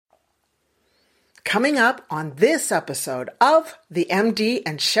Coming up on this episode of the MD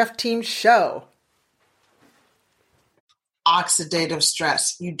and Chef Team Show. Oxidative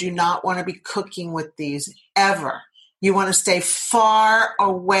stress. You do not want to be cooking with these ever. You want to stay far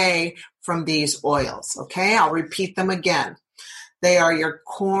away from these oils, okay? I'll repeat them again. They are your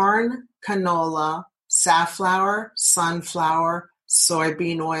corn, canola, safflower, sunflower,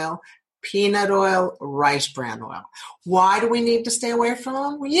 soybean oil, peanut oil, rice bran oil. Why do we need to stay away from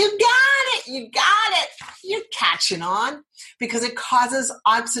them? Well, you got it. You're catching on because it causes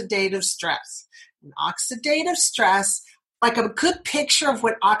oxidative stress. And oxidative stress, like a good picture of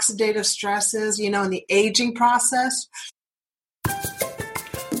what oxidative stress is, in the aging process.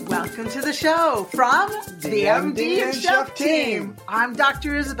 Welcome to the show from the MD and Chef Team. I'm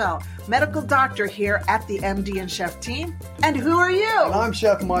Dr. Isabel, medical doctor here at the MD and Chef Team. And who are you? And I'm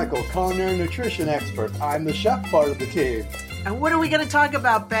Chef Michael, culinary nutrition expert. I'm the chef part of the team. And what are we going to talk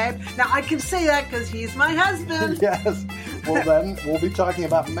about, babe? Now, I can say that because he's my husband. Yes. Well, then we'll be talking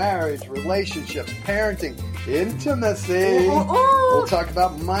about marriage, relationships, parenting, intimacy. Ooh. We'll talk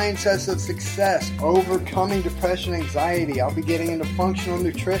about mindsets of success, overcoming depression, anxiety. I'll be getting into functional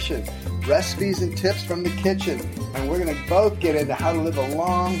nutrition, recipes and tips from the kitchen. And we're going to both get into how to live a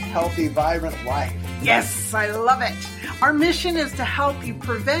long, healthy, vibrant life. Yes, I love it. Our mission is to help you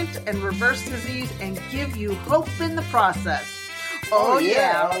prevent and reverse disease and give you hope in the process. Oh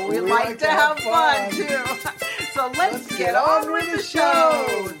yeah, we like to have fun too. So let's get on with the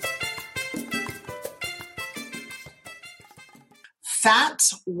show.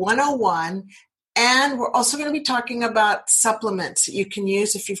 Fats 101, and we're also going to be talking about supplements that you can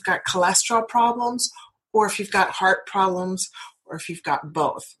use if you've got cholesterol problems or if you've got heart problems or if you've got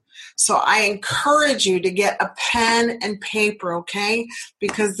both. So I encourage you to get a pen and paper, okay?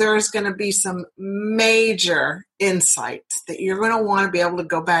 Because there's going to be some major insights that you're going to want to be able to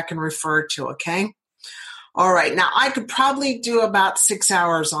go back and refer to, okay? All right. Now, I could probably do about 6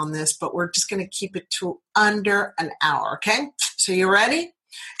 hours on this, but we're just going to keep it to under an hour, okay? So you ready?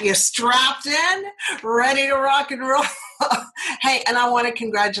 You strapped in? Ready to rock and roll? Hey, and I want to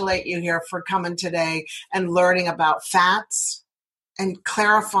congratulate you here for coming today and learning about fats and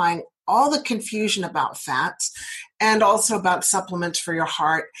clarifying all the confusion about fats and also about supplements for your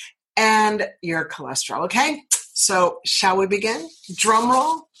heart and your cholesterol, okay? So shall we begin? Drum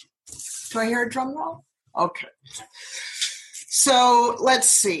roll? Do I hear a drum roll? Okay. So let's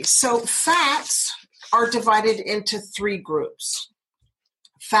see. So fats are divided into three groups.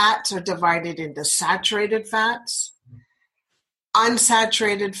 Fats are divided into saturated fats,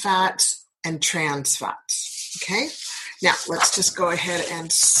 unsaturated fats, and trans fats, okay? Now, let's just go ahead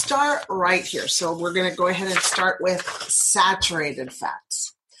and start right here. So we're going to go ahead and start with saturated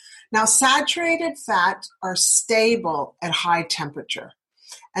fats. Now, saturated fats are stable at high temperature.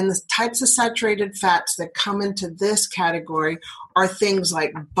 And the types of saturated fats that come into this category are things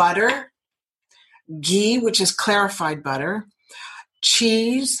like butter, ghee, which is clarified butter,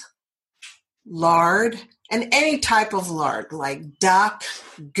 cheese, lard, and any type of lard like duck,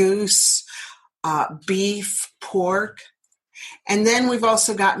 goose, beef, pork. And then we've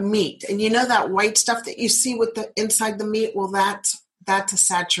also got meat. And you know that white stuff that you see with the inside the meat? Well, that's a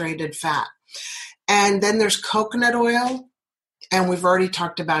saturated fat. And then there's coconut oil, and we've already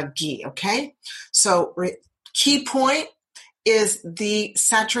talked about ghee, okay? So key point is the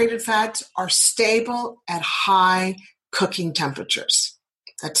saturated fats are stable at high cooking temperatures.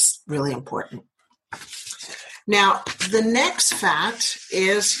 That's really important. Now, the next fat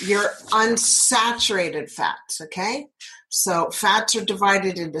is your unsaturated fats, okay? So fats are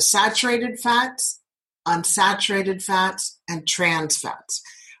divided into saturated fats, unsaturated fats, and trans fats.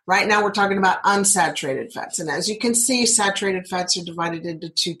 Right now, we're talking about unsaturated fats. And as you can see, saturated fats are divided into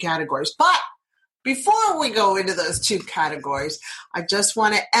two categories. But before we go into those two categories, I just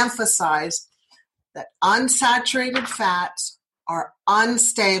want to emphasize that unsaturated fats are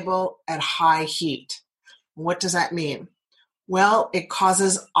unstable at high heat. What does that mean? Well, it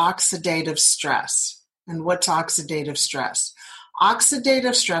causes oxidative stress. And what's oxidative stress?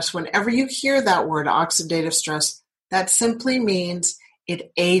 Oxidative stress, whenever you hear that word oxidative stress, that simply means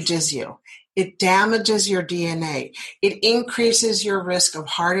it ages you. It damages your DNA. It increases your risk of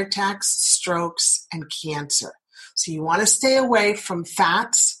heart attacks, strokes, and cancer. So you want to stay away from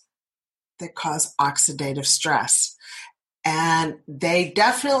fats that cause oxidative stress. And they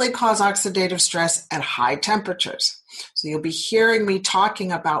definitely cause oxidative stress at high temperatures. So you'll be hearing me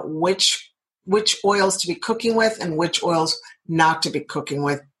talking about which oils to be cooking with and which oils not to be cooking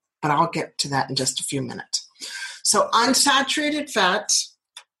with, but I'll get to that in just a few minutes. So unsaturated fats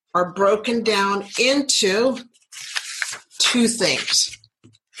are broken down into two things.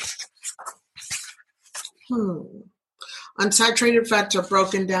 Unsaturated fats are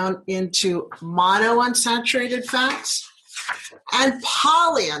broken down into monounsaturated fats and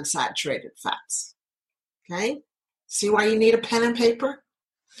polyunsaturated fats. Okay? See why you need a pen and paper?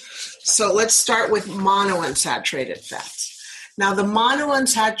 So let's start with monounsaturated fats. Now, the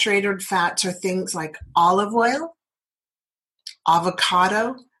monounsaturated fats are things like olive oil,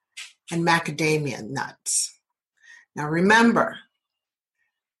 avocado, and macadamia nuts. Now, remember,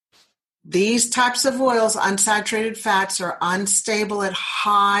 these types of oils, unsaturated fats, are unstable at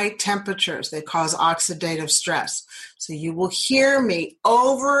high temperatures. They cause oxidative stress. So you will hear me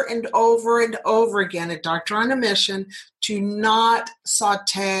over and over and over again at Doctor on a Mission to not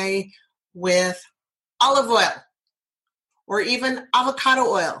saute with olive oil or even avocado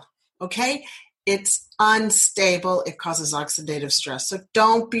oil, okay? It's unstable. It causes oxidative stress. So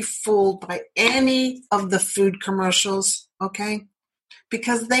don't be fooled by any of the food commercials, okay?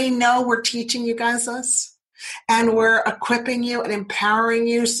 Because they know we're teaching you guys this, and we're equipping you and empowering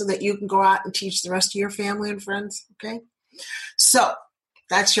you so that you can go out and teach the rest of your family and friends, okay? So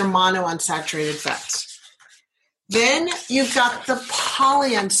that's your monounsaturated fats. Then you've got the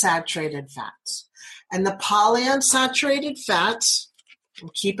polyunsaturated fats. And the polyunsaturated fats, I'm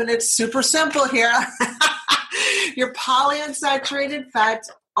keeping it super simple here. Your polyunsaturated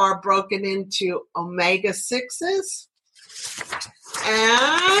fats are broken into omega-6s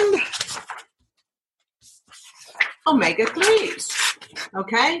and omega-3s,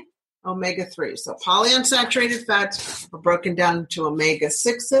 okay? Omega-3s. So polyunsaturated fats are broken down into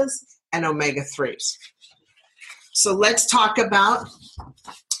omega-6s and omega-3s. So let's talk about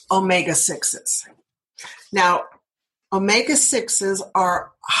omega-6s. Now, omega-6s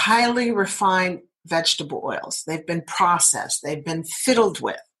are highly refined vegetable oils. They've been processed. They've been fiddled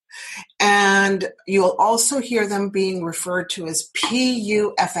with. And you'll also hear them being referred to as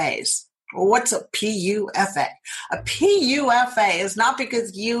PUFAs. Well, what's a PUFA? A PUFA is not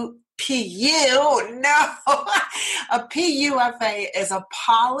because you PU, no. A PUFA is a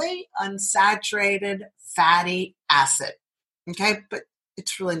polyunsaturated fatty acid. Okay, but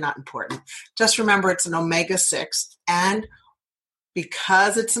it's really not important. Just remember it's an omega-6, and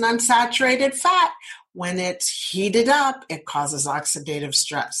because it's an unsaturated fat, when it's heated up, it causes oxidative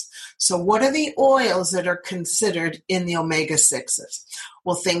stress. So what are the oils that are considered in the omega-6s?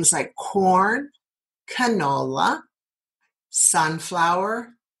 Well, things like corn, canola,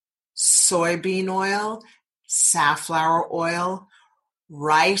 sunflower, soybean oil, safflower oil,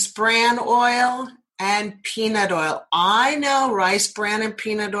 rice bran oil, and peanut oil. I know rice bran and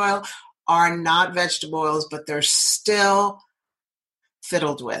peanut oil are not vegetable oils, but they're still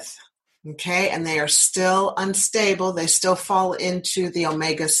fiddled with. Okay, and they are still unstable. They still fall into the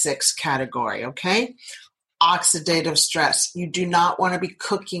omega-6 category, okay? Oxidative stress. You do not want to be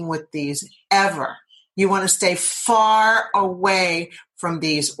cooking with these ever. You want to stay far away from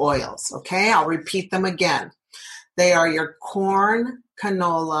these oils, okay? I'll repeat them again. They are your corn,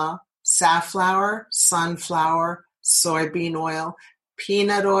 canola, safflower, sunflower, soybean oil,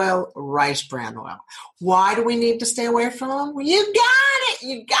 peanut oil, rice bran oil. Why do we need to stay away from them? You got it.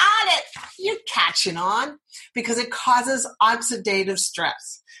 You got it. You're catching on because it causes oxidative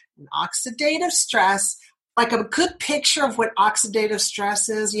stress. And oxidative stress, like a good picture of what oxidative stress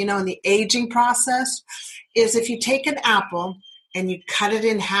is, you know, in the aging process, is if you take an apple and you cut it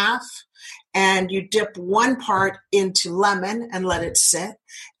in half and you dip one part into lemon and let it sit,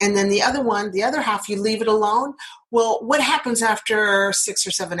 and then the other half, you leave it alone. Well, what happens after 6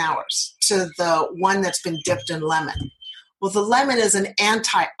 or 7 hours to the one that's been dipped in lemon? Well, the lemon is an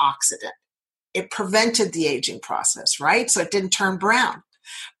antioxidant. It prevented the aging process, right? So it didn't turn brown.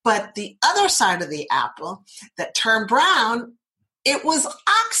 But the other side of the apple that turned brown, it was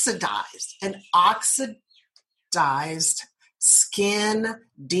oxidized. And oxidized skin,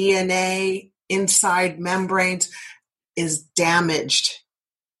 DNA, inside membranes is damaged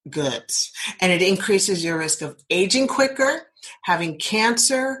goods. And it increases your risk of aging quicker, having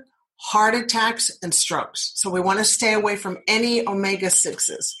cancer, heart attacks, and strokes. So we want to stay away from any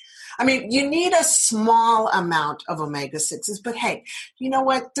omega-6s. I mean, you need a small amount of omega-6s, but hey, you know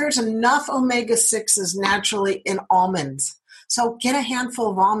what? There's enough omega-6s naturally in almonds. So get a handful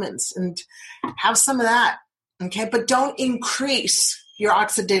of almonds and have some of that, okay? But don't increase your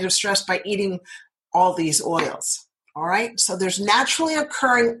oxidative stress by eating all these oils, all right? So there's naturally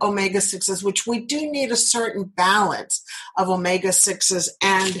occurring omega-6s, which we do need a certain balance of omega-6s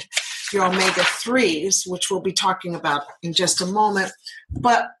and your omega-3s, which we'll be talking about in just a moment.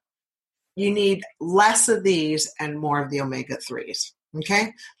 But you need less of these and more of the omega-3s,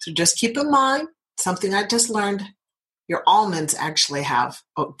 okay? So just keep in mind, something I just learned, your almonds actually have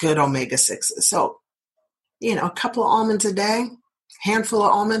good omega-6s. So a couple of almonds a day, handful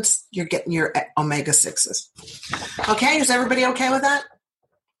of almonds, you're getting your omega-6s. Okay, is everybody okay with that?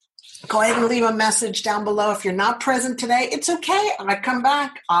 Go ahead and leave a message down below. If you're not present today, it's okay. I come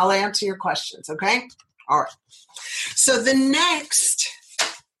back, I'll answer your questions, okay? All right. So the next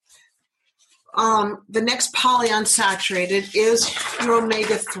polyunsaturated is your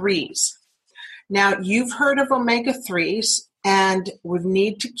omega-3s. Now, you've heard of omega-3s, and we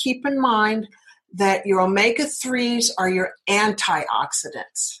need to keep in mind that your omega-3s are your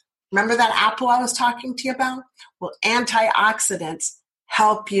antioxidants. Remember that apple I was talking to you about? Well, antioxidants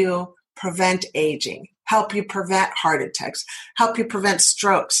help you prevent aging, help you prevent heart attacks, help you prevent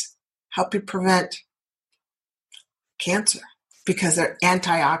strokes, help you prevent cancer, because they're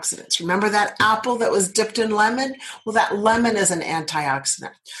antioxidants. Remember that apple that was dipped in lemon? Well, that lemon is an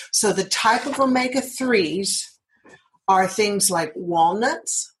antioxidant. So the type of omega-3s are things like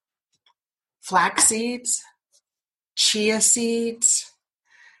walnuts, flax seeds, chia seeds,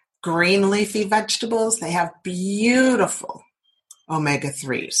 green leafy vegetables. They have beautiful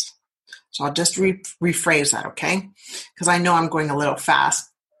omega-3s. So I'll just rephrase that, okay? Because I know I'm going a little fast.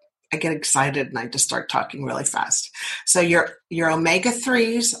 I get excited and I just start talking really fast. So your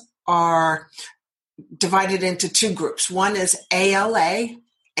omega-3s are divided into two groups. One is ALA.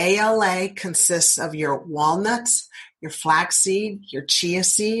 ALA consists of your walnuts, your flaxseed, your chia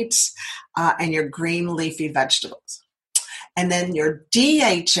seeds, and your green leafy vegetables. And then your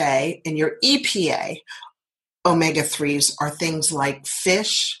DHA and your EPA omega-3s are things like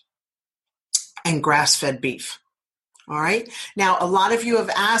fish and grass-fed beef. All right. Now, a lot of you have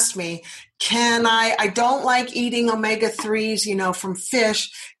asked me, I don't like eating omega-3s, from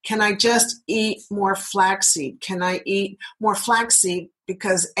fish. Can I just eat more flaxseed? Can I eat more flaxseed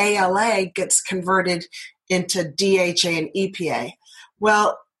because ALA gets converted into DHA and EPA?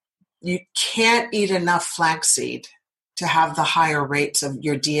 Well, you can't eat enough flaxseed to have the higher rates of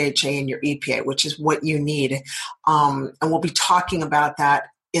your DHA and your EPA, which is what you need. And we'll be talking about that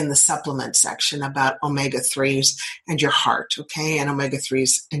in the supplement section about omega-3s and your heart, okay, and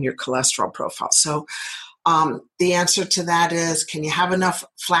omega-3s and your cholesterol profile. So the answer to that is, can you have enough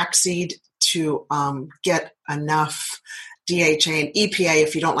flaxseed to get enough DHA and EPA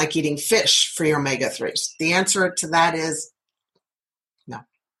if you don't like eating fish for your omega-3s? The answer to that is no.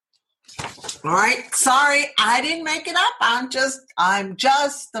 All right, sorry, I didn't make it up. I'm just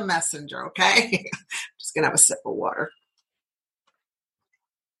the messenger, okay? Just gonna have a sip of water.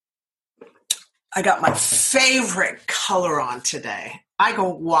 I got my favorite color on today. I go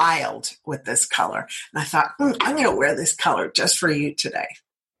wild with this color. And I thought, I'm going to wear this color just for you today.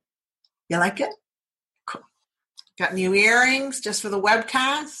 You like it? Cool. Got new earrings just for the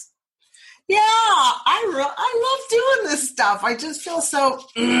webcast? Yeah, I love doing this stuff. I just feel so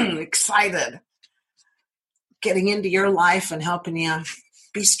excited getting into your life and helping you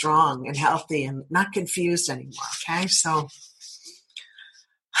be strong and healthy and not confused anymore, okay? So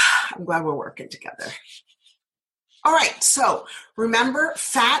I'm glad we're working together. All right, so remember,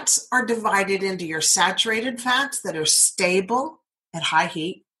 fats are divided into your saturated fats that are stable at high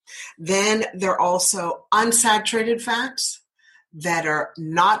heat. Then there are also unsaturated fats that are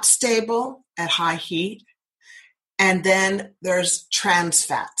not stable at high heat. And then there's trans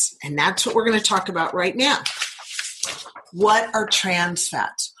fats, and that's what we're going to talk about right now. What are trans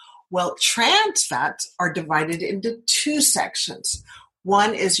fats? Well, trans fats are divided into two sections.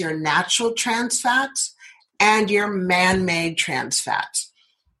 One is your natural trans fats and your man-made trans fats.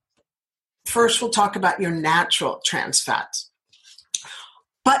 First, we'll talk about your natural trans fats.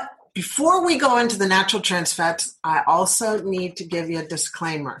 But before we go into the natural trans fats, I also need to give you a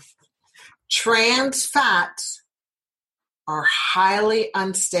disclaimer. Trans fats are highly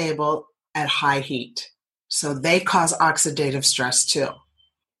unstable at high heat, so they cause oxidative stress too.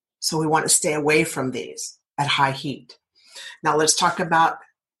 So we want to stay away from these at high heat. Now let's talk about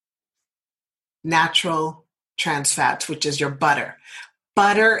natural trans fats, which is your butter.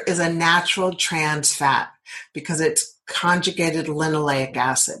 Butter is a natural trans fat because it's conjugated linoleic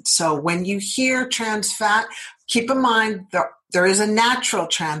acid. So when you hear trans fat, keep in mind there is a natural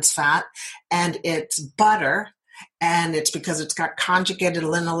trans fat, and it's butter, and it's because it's got conjugated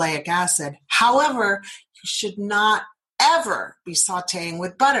linoleic acid. However, you should not ever be sauteing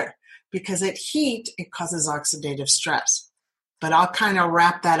with butter because at heat, it causes oxidative stress. But I'll kind of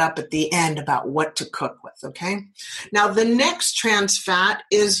wrap that up at the end about what to cook with, okay? Now, the next trans fat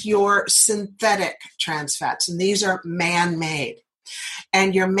is your synthetic trans fats, and these are man-made.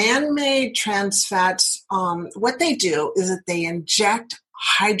 And your man-made trans fats, what they do is that they inject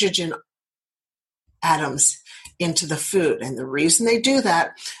hydrogen atoms into the food. And the reason they do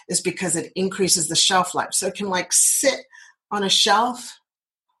that is because it increases the shelf life. So it can like sit on a shelf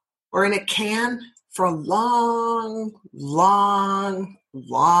or in a can for a long, long,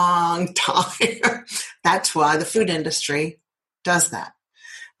 long time. That's why the food industry does that,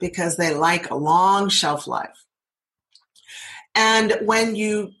 because they like a long shelf life. And when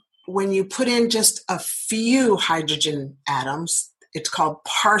you put in just a few hydrogen atoms, it's called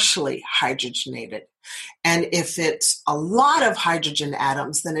partially hydrogenated. And if it's a lot of hydrogen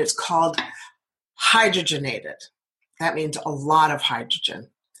atoms, then it's called hydrogenated. That means a lot of hydrogen.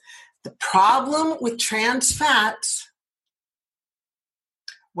 The problem with trans fats,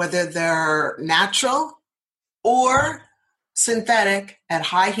 whether they're natural or synthetic, at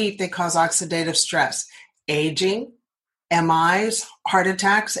high heat, they cause oxidative stress, aging, MIs, heart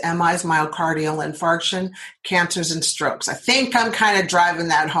attacks, MIs, myocardial infarction, cancers, and strokes. I think I'm kind of driving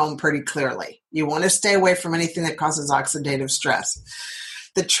that home pretty clearly. You want to stay away from anything that causes oxidative stress.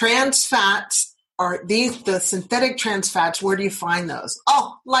 The trans fats are the synthetic trans fats. Where do you find those?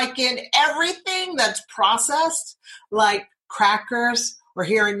 Oh, like in everything that's processed, like crackers, or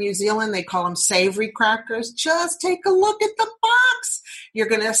here in New Zealand, they call them savory crackers. Just take a look at the box. You're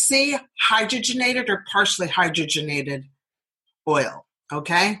going to see hydrogenated or partially hydrogenated oil,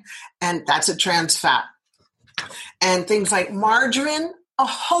 okay? And that's a trans fat. And things like margarine, oh,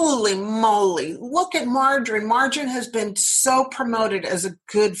 holy moly, look at margarine. Margarine has been so promoted as a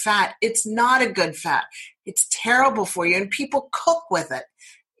good fat. It's not a good fat. It's terrible for you, and people cook with it.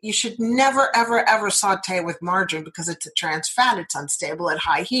 You should never, ever, ever saute with margarine because it's a trans fat. It's unstable at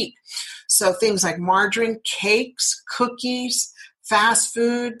high heat. So things like margarine, cakes, cookies, fast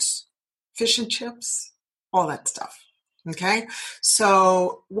foods, fish and chips, all that stuff. Okay?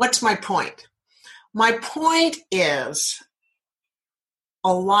 So what's my point? My point is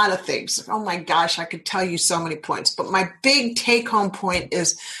a lot of things. Oh my gosh, I could tell you so many points. But my big take-home point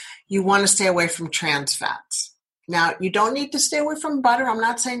is you want to stay away from trans fats. Now, you don't need to stay away from butter. I'm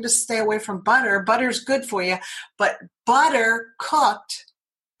not saying to stay away from butter. Butter's good for you. But butter cooked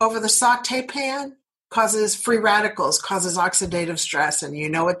over the saute pan causes free radicals, causes oxidative stress, and you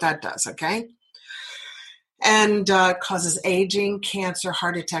know what that does, okay? And causes aging, cancer,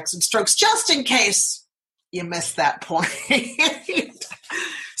 heart attacks, and strokes, just in case you missed that point.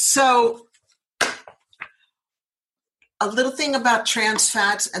 So a little thing about trans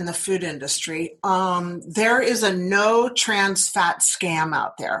fats and the food industry. There is a no trans fat scam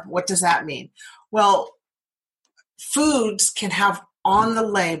out there. What does that mean? Well, foods can have on the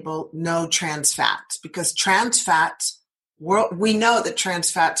label no trans fats, because trans fats, we know that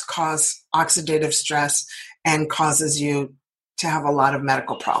trans fats cause oxidative stress and causes you to have a lot of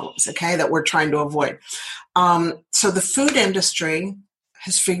medical problems, okay, that we're trying to avoid. So the food industry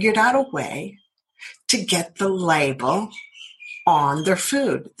has figured out a way to get the label on their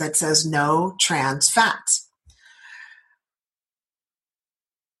food that says no trans fats.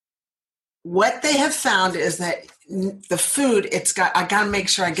 What they have found is that the food, I got to make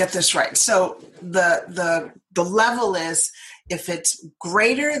sure I get this right. So the level is, if it's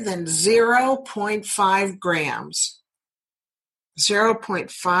greater than 0.5 grams,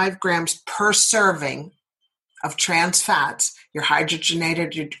 0.5 grams per serving of trans fats, your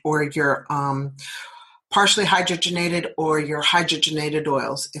hydrogenated or your partially hydrogenated or your hydrogenated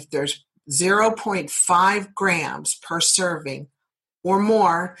oils, if there's 0.5 grams per serving or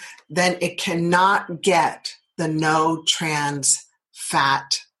more, then it cannot get the no trans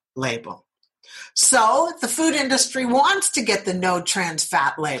fat label. So the food industry wants to get the no trans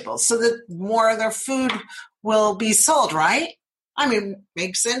fat label so that more of their food will be sold, right? I mean,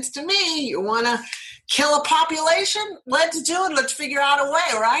 makes sense to me. You want to kill a population? Let's do it. Let's figure out a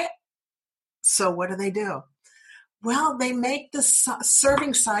way, right? So what do? Well, they make the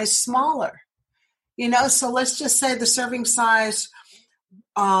serving size smaller. So let's just say the serving size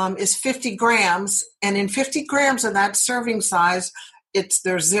is 50 grams, and in 50 grams of that serving size,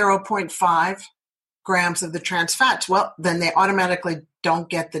 there's 0.5 grams of the trans fats. Well, then they automatically don't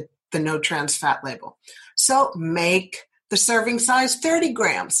get the no trans fat label. So make the serving size 30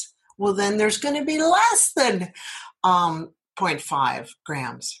 grams. Well, then there's going to be less than 0.5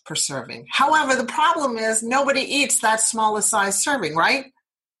 grams per serving. However, the problem is nobody eats that small a size serving, right?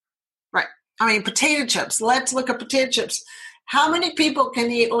 Right. I mean, potato chips. Let's look at potato chips. How many people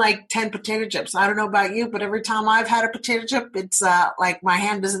can eat like 10 potato chips? I don't know about you, but every time I've had a potato chip, it's like my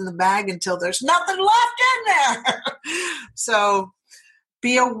hand is in the bag until there's nothing left in there. So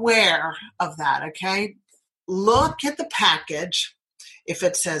be aware of that, okay? Look at the package. if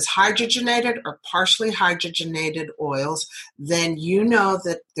it says hydrogenated or partially hydrogenated oils, then you know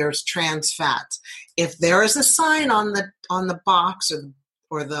that there's trans fats. If there is a sign on the box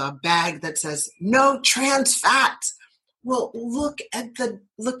or the bag that says no trans fats, well, look at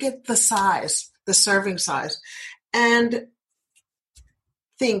the size, the serving size, and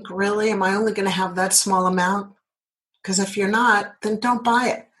think, really, am I only going to have that small amount? Because if you're not, then don't buy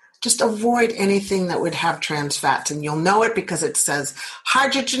it. Just avoid anything that would have trans fats, and you'll know it because it says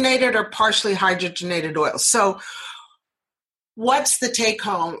hydrogenated or partially hydrogenated oil. So what's the take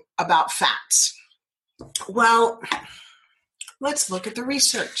home about fats? Well, let's look at the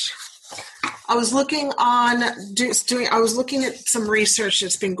research. I was looking at some research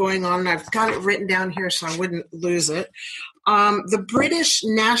that's been going on, and I've got it written down here so I wouldn't lose it. The British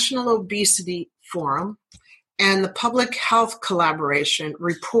National Obesity Forum and the Public Health Collaboration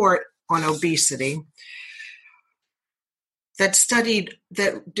report on obesity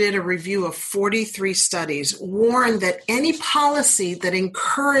that did a review of 43 studies warned that any policy that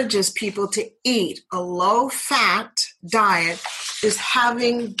encourages people to eat a low-fat diet is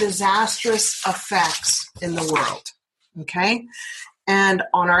having disastrous effects in the world, okay, and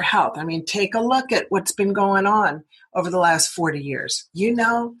on our health. I mean, take a look at what's been going on over the last 40 years. You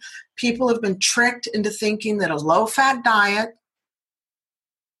know, people have been tricked into thinking that a low-fat diet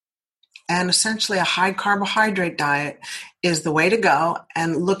and essentially a high-carbohydrate diet is the way to go.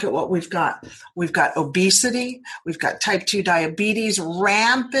 And look at what we've got. We've got obesity. We've got type 2 diabetes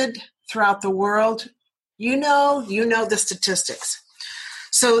rampant throughout the world. You know the statistics.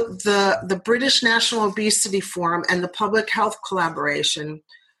 So the British National Obesity Forum and the Public Health Collaboration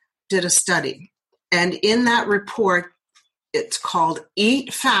did a study. And in that report, it's called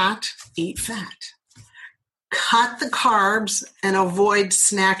Eat Fat, Cut the Carbs, and Avoid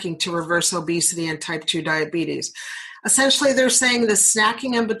Snacking to Reverse Obesity and Type 2 Diabetes. Essentially, they're saying the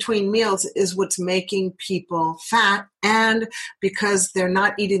snacking in between meals is what's making people fat, and because they're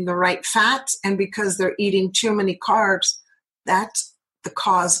not eating the right fats and because they're eating too many carbs, that's the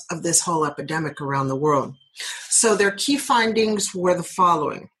cause of this whole epidemic around the world. So their key findings were the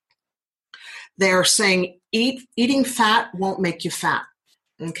following. They're saying eating fat won't make you fat.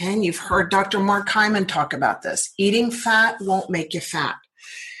 Okay, and you've heard Dr. Mark Hyman talk about this. Eating fat won't make you fat.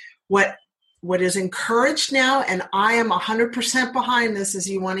 What is encouraged now, and I am 100% behind this, is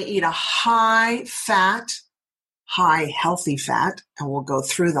you want to eat a high healthy fat, and we'll go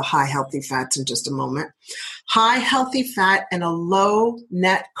through the high healthy fats in just a moment. High healthy fat and a low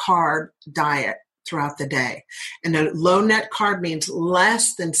net carb diet throughout the day. And a low net carb means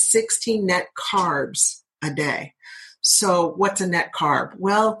less than 60 net carbs a day. So what's a net carb?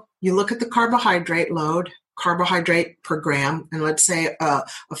 Well, you look at the carbohydrate load, carbohydrate per gram, and let's say a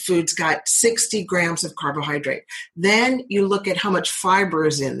food's got 60 grams of carbohydrate. Then you look at how much fiber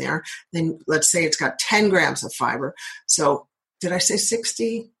is in there. Then let's say it's got 10 grams of fiber. So did I say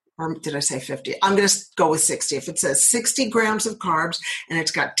 60 or did I say 50? I'm going to go with 60. If it says 60 grams of carbs and it's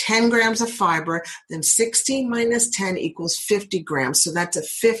got 10 grams of fiber, then 60 minus 10 equals 50 grams. So that's a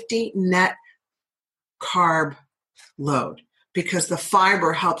 50 net carb load because the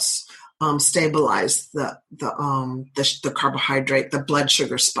fiber helps stabilize the carbohydrate, the blood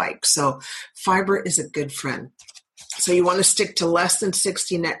sugar spike. So fiber is a good friend. So you want to stick to less than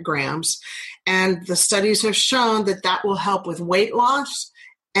 60 net grams. And the studies have shown that that will help with weight loss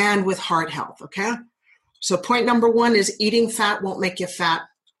and with heart health, okay? So point number one is eating fat won't make you fat.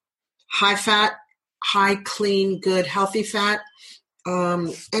 High fat, high, clean, good, healthy fat.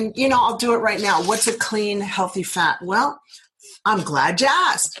 And, I'll do it right now. What's a clean, healthy fat? Well, I'm glad you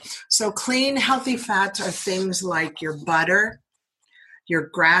asked. So clean, healthy fats are things like your butter, your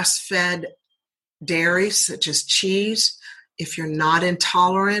grass-fed dairy, such as cheese. If you're not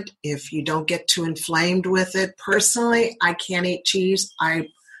intolerant, if you don't get too inflamed with it. Personally, I can't eat cheese. I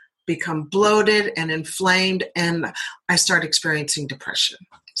become bloated and inflamed, and I start experiencing depression.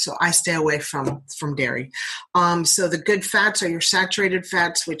 So I stay away from dairy. So the good fats are your saturated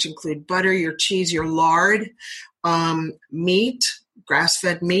fats, which include butter, your cheese, your lard, meat,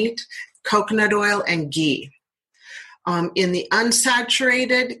 grass-fed meat, coconut oil, and ghee. In the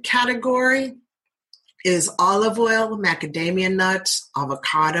unsaturated category is olive oil, macadamia nuts,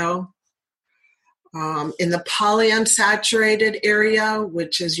 avocado. In the polyunsaturated area,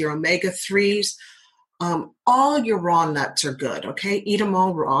 which is your omega-3s, all your raw nuts are good, okay? Eat them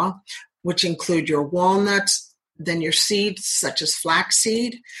all raw, which include your walnuts, then your seeds, such as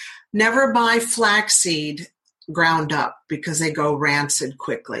flaxseed. Never buy flaxseed ground up because they go rancid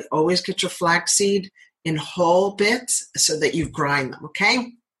quickly. Always get your flaxseed in whole bits so that you grind them,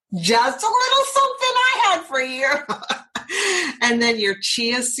 okay? Just a little something I had for you. And then your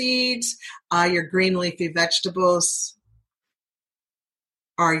chia seeds, your green leafy vegetables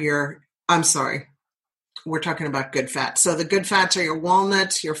are we're talking about good fats. So the good fats are your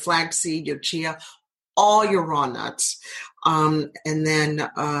walnuts, your flaxseed, your chia, all your raw nuts. And then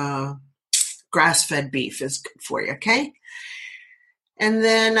grass-fed beef is good for you, okay? And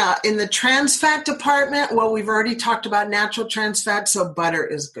then in the trans fat department, well, we've already talked about natural trans fat, so butter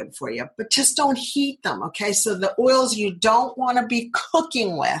is good for you. But just don't heat them, okay? So the oils you don't want to be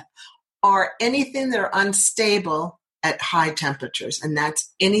cooking with are anything that are unstable at high temperatures. And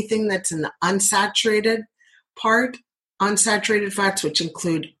that's anything that's in the unsaturated part, unsaturated fats, which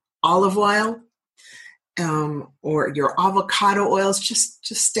include olive oil or your avocado oils. Just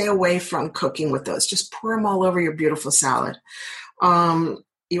stay away from cooking with those. Just pour them all over your beautiful salad.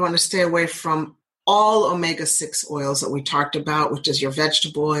 You want to stay away from all omega-6 oils that we talked about, which is your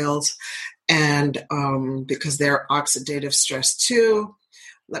vegetable oils, and because they're oxidative stress too.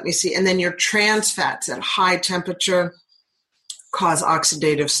 Let me see. And then your trans fats at high temperature cause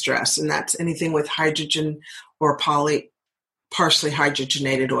oxidative stress, and that's anything with hydrogen or partially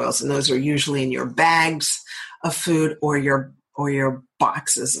hydrogenated oils, and those are usually in your bags of food or your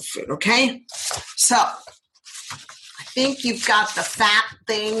boxes of food, okay? So I think you've got the fat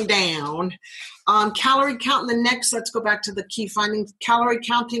thing down. Calorie count in the next, let's go back to the key findings. Calorie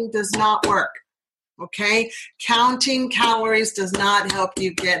counting does not work. Okay, counting calories does not help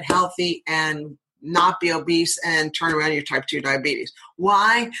you get healthy and not be obese and turn around your type 2 diabetes.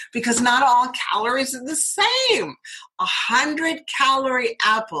 Why? Because not all calories are the same. 100-calorie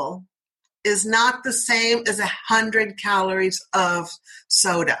apple is not the same as 100 calories of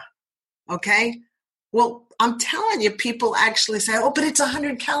soda. Okay? Well, I'm telling you, people actually say, oh, but it's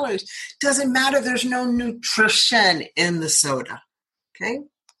 100 calories. Doesn't matter. There's no nutrition in the soda. Okay?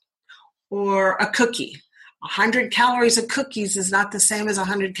 Or a cookie. 100 calories of cookies is not the same as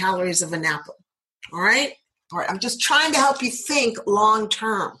 100 calories of an apple. All right? All right. I'm just trying to help you think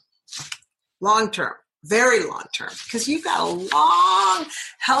long-term. Long-term. Very long-term. Because you've got a long,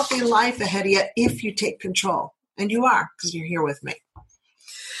 healthy life ahead of you if you take control. And you are, because you're here with me.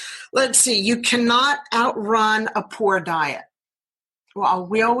 Let's see. You cannot outrun a poor diet. Well,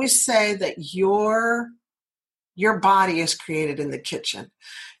 we always say that your body is created in the kitchen.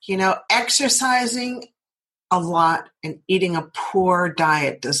 You know, exercising a lot and eating a poor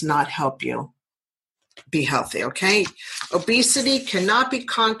diet does not help you be healthy, okay? Obesity cannot be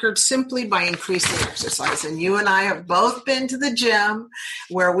conquered simply by increasing exercise. And you and I have both been to the gym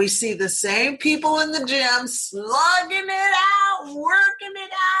where we see the same people in the gym slugging it out, working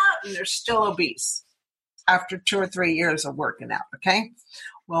it out, and they're still obese after 2 or 3 years of working out, okay?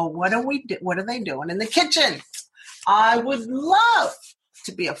 Well, what are they doing in the kitchen? I would love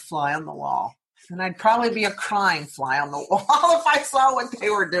to be a fly on the wall. And I'd probably be a crying fly on the wall if I saw what they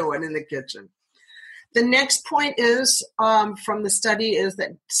were doing in the kitchen. The next point is from the study is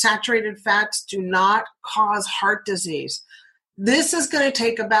that saturated fats do not cause heart disease. This is going to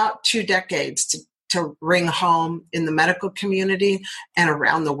take about 2 decades to ring home in the medical community and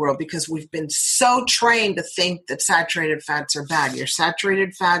around the world because we've been so trained to think that saturated fats are bad. Your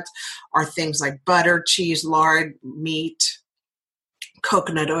saturated fats are things like butter, cheese, lard, meat,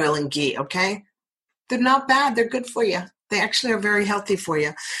 coconut oil, and ghee, okay? They're not bad. They're good for you. They actually are very healthy for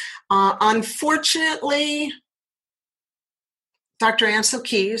you. Unfortunately, Dr. Ancel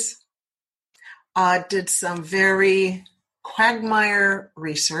Keys did some very quagmire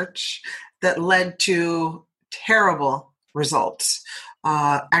research that led to terrible results,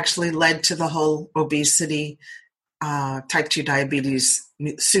 actually led to the whole obesity, type 2 diabetes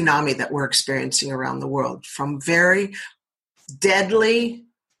tsunami that we're experiencing around the world from very deadly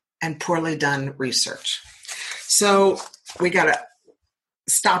and poorly done research. So we got to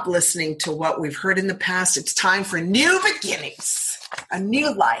stop listening to what we've heard in the past. It's time for new beginnings, a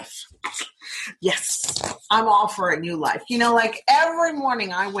new life. Yes, I'm all for a new life. You know, like every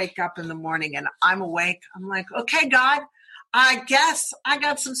morning I wake up in the morning and I'm awake. I'm like, okay, God, I guess I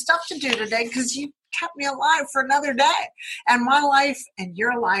got some stuff to do today because you kept me alive for another day. And my life and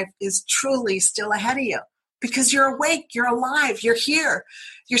your life is truly still ahead of you because you're awake, you're alive, you're here.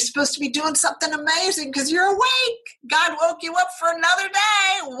 You're supposed to be doing something amazing because you're awake. God woke you up for another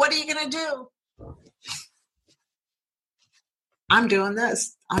day. What are you going to do? I'm doing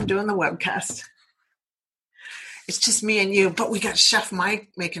this. I'm doing the webcast. It's just me and you, but we got Chef Mike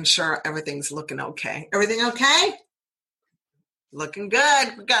making sure everything's looking okay. Everything okay? Looking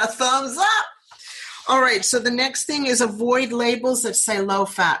good. We got a thumbs up. All right, so the next thing is avoid labels that say low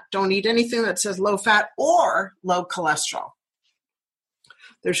fat. Don't eat anything that says low fat or low cholesterol.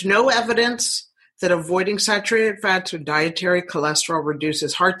 There's no evidence that avoiding saturated fats or dietary cholesterol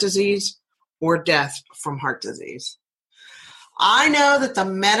reduces heart disease or death from heart disease. I know that the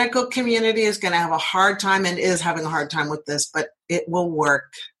medical community is going to have a hard time and is having a hard time with this, but it will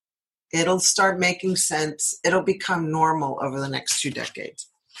work. It'll start making sense. It'll become normal over the next 2 decades.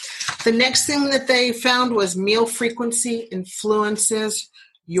 The next thing that they found was meal frequency influences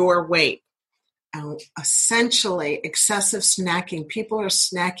your weight. And essentially, excessive snacking. People are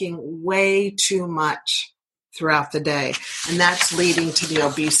snacking way too much throughout the day, and that's leading to the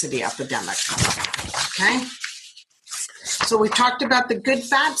obesity epidemic. Okay? So we talked about the good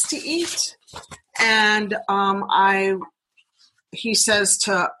fats to eat, and he says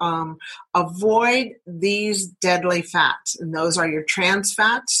to avoid these deadly fats, and those are your trans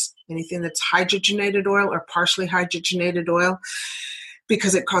fats, anything that's hydrogenated oil or partially hydrogenated oil,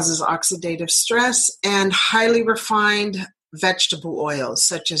 because it causes oxidative stress, and highly refined vegetable oils,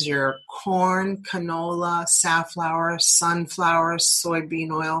 such as your corn, canola, safflower, sunflower,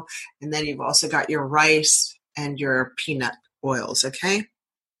 soybean oil, and then you've also got your rice and your peanut oils, okay?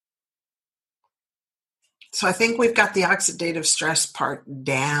 So I think we've got the oxidative stress part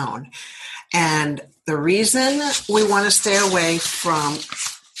down. And the reason we want to stay away from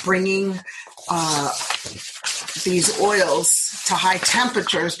bringing these oils to high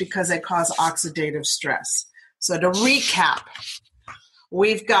temperatures because they cause oxidative stress. So to recap,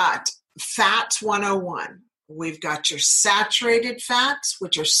 we've got fats 101. We've got your saturated fats,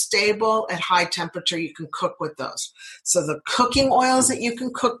 which are stable at high temperature. You can cook with those. So the cooking oils that you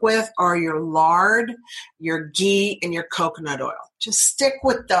can cook with are your lard, your ghee, and your coconut oil. Just stick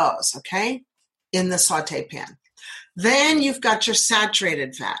with those, okay, in the saute pan. Then you've got your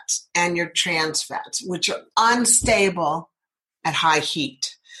saturated fats and your trans fats, which are unstable at high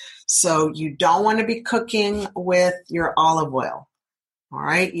heat. So you don't want to be cooking with your olive oil, all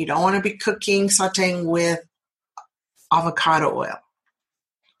right? You don't want to be sauteing with avocado oil,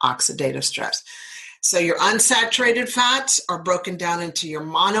 oxidative stress. So your unsaturated fats are broken down into your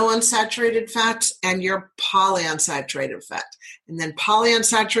monounsaturated fats and your polyunsaturated fats. And then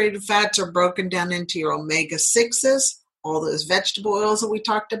polyunsaturated fats are broken down into your omega-6s, all those vegetable oils that we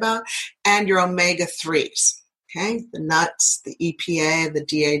talked about, and your omega-3s, okay? The nuts, the EPA, the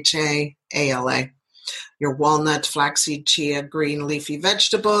DHA, ALA. Your walnuts, flaxseed, chia, green leafy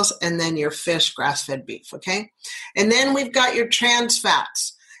vegetables, and then your fish, grass-fed beef, okay? And then we've got your trans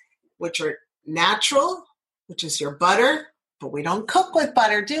fats, which are natural, which is your butter, but we don't cook with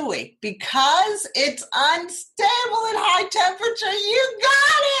butter, do we? Because it's unstable at high temperature. You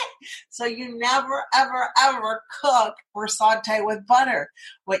got it! So you never, ever, ever cook or saute with butter.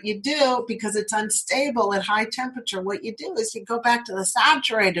 What you do, because it's unstable at high temperature, what you do is you go back to the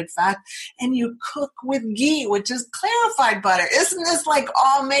saturated fat and you cook with ghee, which is clarified butter. Isn't this like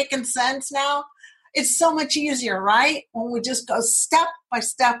all making sense now? It's so much easier, right? When we just go step by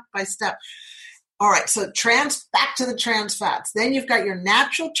step by step. All right, so back to the trans fats. Then you've got your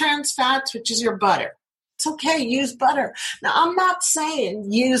natural trans fats, which is your butter. It's okay, use butter. Now, I'm not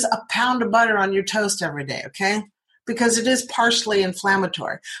saying use a pound of butter on your toast every day, okay? Because it is partially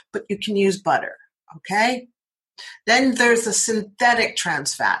inflammatory, but you can use butter, okay? Then there's the synthetic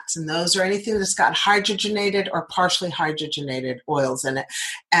trans fats, and those are anything that's got hydrogenated or partially hydrogenated oils in it.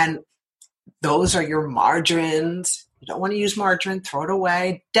 And those are your margarines. You don't want to use margarine, throw it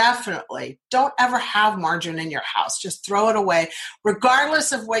away. Definitely don't ever have margarine in your house. Just throw it away,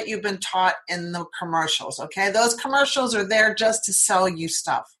 regardless of what you've been taught in the commercials, okay? Those commercials are there just to sell you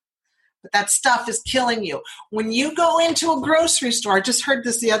stuff. But that stuff is killing you. When you go into a grocery store, I just heard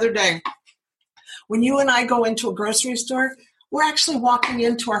this the other day. When you and I go into a grocery store, we're actually walking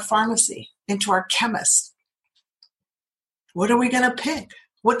into our pharmacy, into our chemist. What are we going to pick?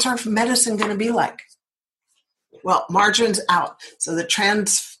 What's our medicine going to be like? Well, margarine's out. So the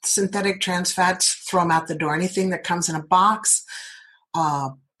synthetic trans fats, throw them out the door. Anything that comes in a box,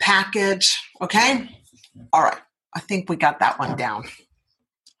 package, okay? All right. I think we got that one down.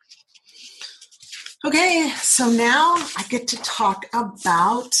 Okay, so now I get to talk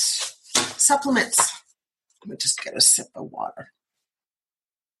about supplements. Let me just get a sip of water.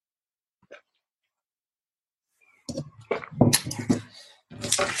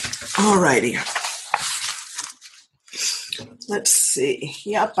 All righty. Let's see.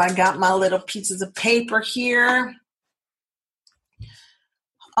 Yep, I got my little pieces of paper here.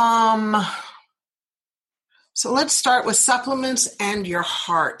 So let's start with supplements and your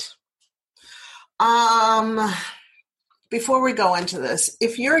heart. Before we go into this,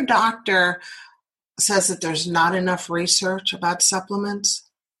 if your doctor says that there's not enough research about supplements,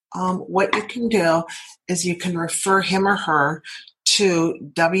 what you can do is you can refer him or her to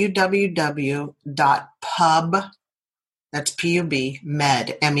www.pub, that's P-U-B,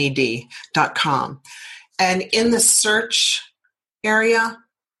 med, M-E-D.com. And in the search area,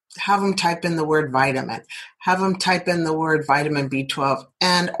 have them type in the word vitamin. Have them type in the word vitamin B12.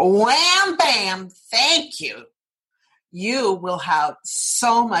 And wham, bam, thank you. You will have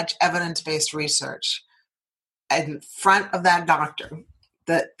so much evidence-based research in front of that doctor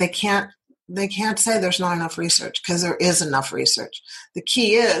that they can't say there's not enough research, because there is enough research. The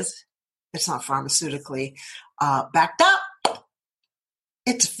key is it's not pharmaceutically backed up.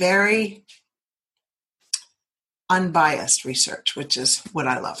 It's very unbiased research, which is what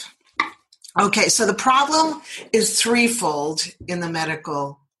I love. Okay, so the problem is threefold in the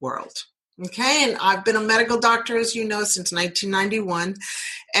medical world. Okay, and I've been a medical doctor, as you know, since 1991,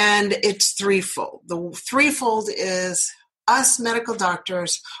 and it's threefold. The threefold is us medical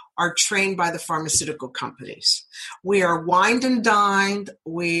doctors are trained by the pharmaceutical companies. We are wined and dined.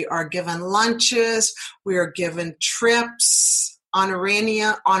 We are given lunches. We are given trips,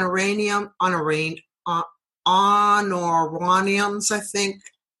 honorariums, I think.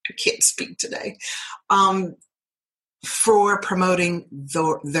 I can't speak today. For promoting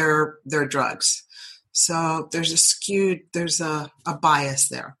their drugs. So there's a bias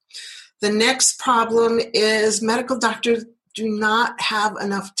there. The next problem is medical doctors do not have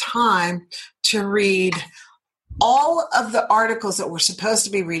enough time to read all of the articles that we're supposed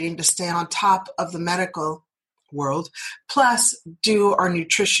to be reading to stay on top of the medical world, plus do our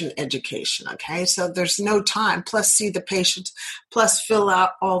nutrition education, okay? So there's no time, plus see the patients, plus fill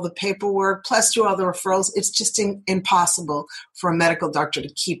out all the paperwork, plus do all the referrals. It's just impossible for a medical doctor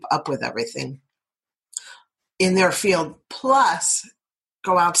to keep up with everything in their field, plus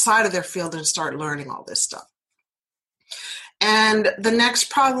go outside of their field and start learning all this stuff. And the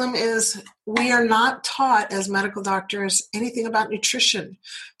next problem is we are not taught as medical doctors anything about nutrition.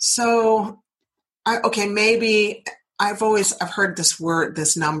 So maybe I've heard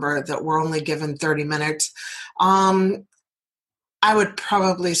this number that we're only given 30 minutes. I would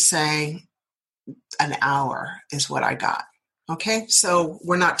probably say an hour is what I got. Okay, so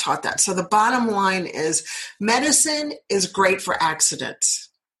we're not taught that. So the bottom line is medicine is great for accidents.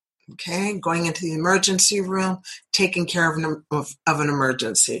 Okay, going into the emergency room, taking care of an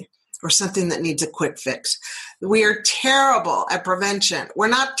emergency or something that needs a quick fix. We are terrible at prevention. We're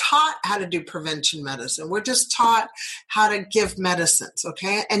not taught how to do prevention medicine. We're just taught how to give medicines,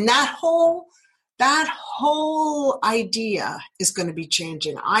 okay? And that whole idea is going to be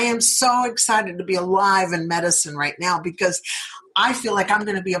changing. I am so excited to be alive in medicine right now because I feel like I'm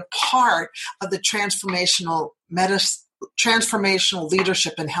going to be a part of the transformational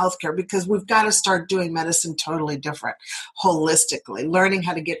leadership in healthcare, because we've got to start doing medicine totally different, holistically, learning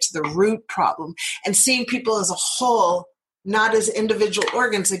how to get to the root problem and seeing people as a whole, not as individual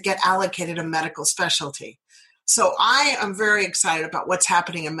organs that get allocated a medical specialty. So I am very excited about what's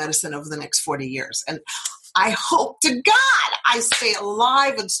happening in medicine over the next 40 years. And I hope to God I stay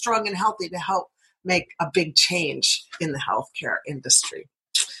alive and strong and healthy to help make a big change in the healthcare industry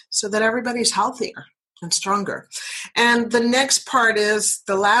so that everybody's healthier and stronger. And the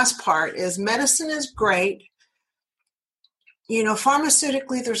last part is medicine is great. You know,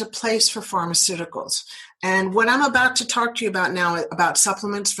 pharmaceutically, there's a place for pharmaceuticals. And what I'm about to talk to you about now, about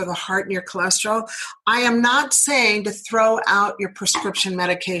supplements for the heart and your cholesterol, I am not saying to throw out your prescription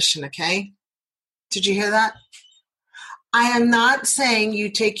medication, okay? Did you hear that? I am not saying you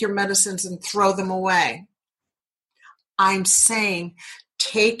take your medicines and throw them away. I'm saying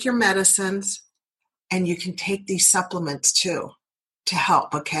take your medicines, and you can take these supplements too to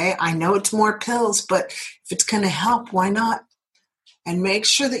help, okay? I know it's more pills, but if it's going to help, why not? And make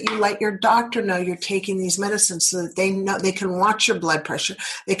sure that you let your doctor know you're taking these medicines so that they know they can watch your blood pressure,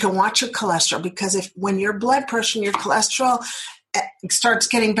 they can watch your cholesterol, because when your blood pressure and your cholesterol starts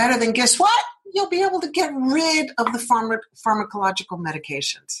getting better, then guess what? You'll be able to get rid of the pharmacological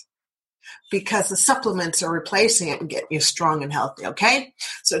medications, because the supplements are replacing it and getting you strong and healthy, okay?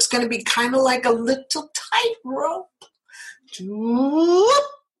 So it's going to be kind of like a little tightrope.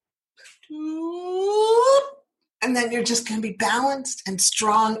 And then you're just going to be balanced and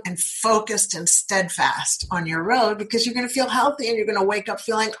strong and focused and steadfast on your road, because you're going to feel healthy and you're going to wake up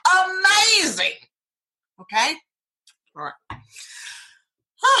feeling amazing, okay? All right. I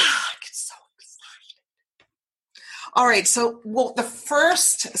get so excited. All right, so the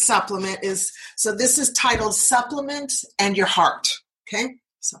first supplement is, so this is titled Supplements and Your Heart, okay?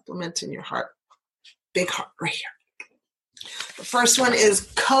 Supplements in your heart. Big heart right here. The first one is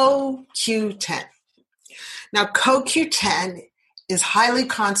CoQ10. Now, CoQ10 is highly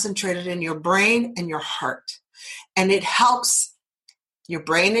concentrated in your brain and your heart, and it helps your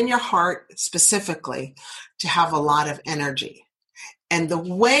brain and your heart specifically, to have a lot of energy. And the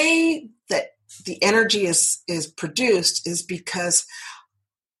way that the energy is produced is because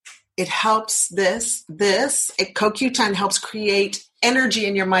it helps CoQ10 helps create energy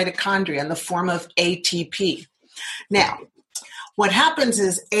in your mitochondria in the form of ATP. Now, what happens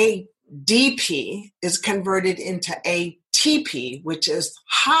is ADP is converted into ATP, which is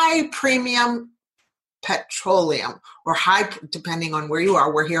high premium petroleum, or high, depending on where you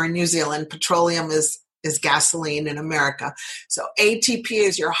are. We're here in New Zealand. Petroleum is gasoline in America. So ATP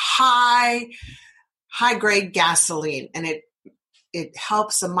is your high grade gasoline, and it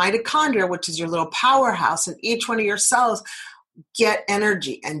helps the mitochondria, which is your little powerhouse, and each one of your cells get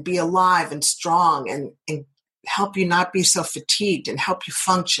energy and be alive and strong and help you not be so fatigued and help you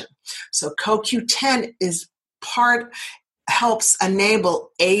function. So CoQ10 helps enable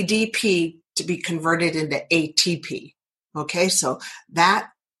ADP to be converted into ATP. Okay, so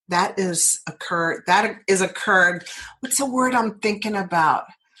that is occurred. What's the word I'm thinking about?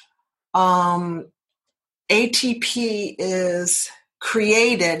 ATP is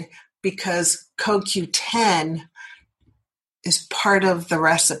created because CoQ10 is part of the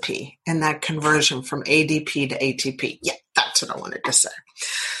recipe in that conversion from ADP to ATP. Yeah, that's what I wanted to say.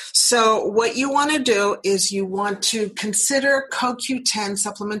 So what you want to do is you want to consider CoQ10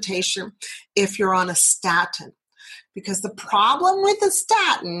 supplementation if you're on a statin, because the problem with the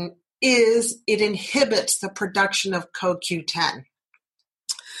statin is it inhibits the production of CoQ10.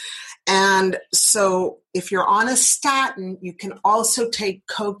 And so if you're on a statin, you can also take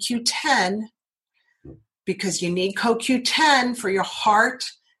CoQ10 because you need CoQ10 for your heart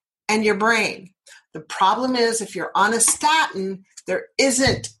and your brain. The problem is if you're on a statin, there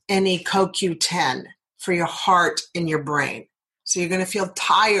isn't any CoQ10 for your heart and your brain. So you're going to feel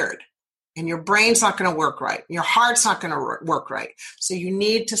tired, and your brain's not going to work right. Your heart's not going to work right. So you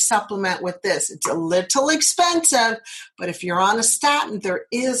need to supplement with this. It's a little expensive, but if you're on a statin, there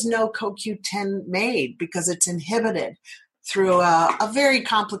is no CoQ10 made because it's inhibited through a very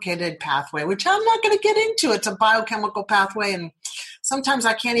complicated pathway, which I'm not going to get into. It's a biochemical pathway, and sometimes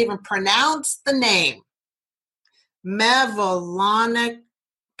I can't even pronounce the name. Mevalonic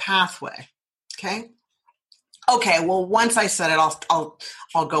pathway. Okay, well, once I said it,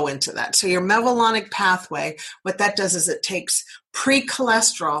 I'll go into that. So your mevalonic pathway, what that does is it takes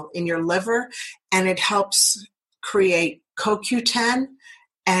pre-cholesterol in your liver, and it helps create CoQ10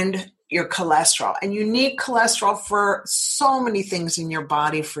 and your cholesterol. And you need cholesterol for so many things in your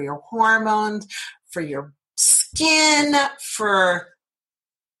body, for your hormones, for your skin, for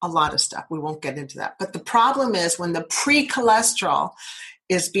a lot of stuff. We won't get into that. But the problem is when the pre-cholesterol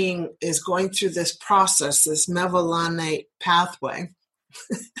is going through this process, this mevalonate pathway.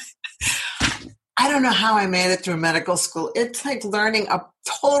 I don't know how I made it through medical school. It's like learning a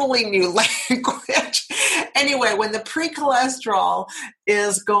totally new language. Anyway, when the pre-cholesterol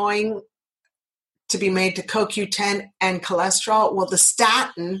is going to be made to CoQ10 and cholesterol, well, the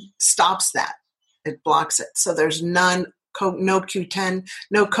statin stops that. It blocks it. So there's no CoQ10,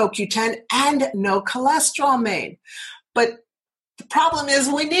 and no cholesterol made. But the problem is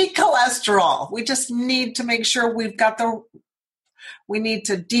we need cholesterol. We just need to make sure we need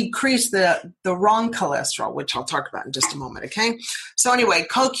to decrease the wrong cholesterol, which I'll talk about in just a moment, okay? So anyway,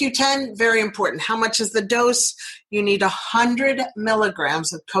 CoQ10, very important. How much is the dose? You need 100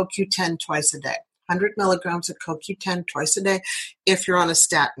 milligrams of CoQ10 twice a day. 100 milligrams of CoQ10 twice a day if you're on a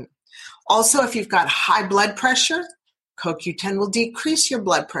statin. Also, if you've got high blood pressure, CoQ10 will decrease your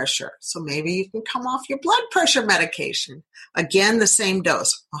blood pressure. So maybe you can come off your blood pressure medication. Again, the same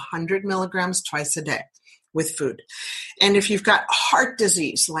dose, 100 milligrams twice a day with food. And if you've got heart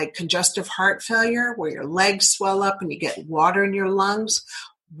disease, like congestive heart failure, where your legs swell up and you get water in your lungs,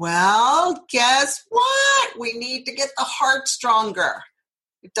 well, guess what? We need to get the heart stronger.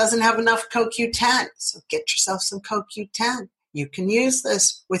 It doesn't have enough CoQ10, so get yourself some CoQ10. You can use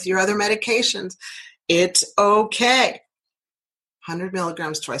this with your other medications. It's okay. 100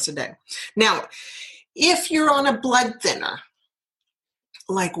 milligrams twice a day. Now, if you're on a blood thinner,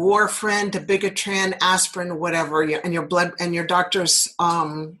 like warfarin, dabigatran, aspirin, whatever, and your blood and your doctor's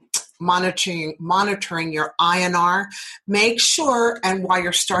monitoring your INR, make sure, and while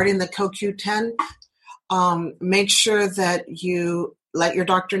you're starting the CoQ10, make sure that you let your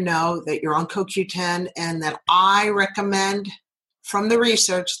doctor know that you're on CoQ10, and that I recommend from the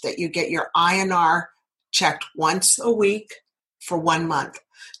research that you get your INR checked once a week for 1 month,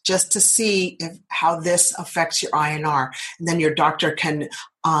 just to see how this affects your INR. And then your doctor can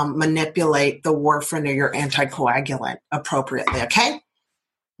manipulate the warfarin or your anticoagulant appropriately, okay?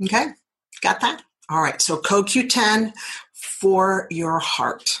 Okay, got that? All right, so CoQ10 for your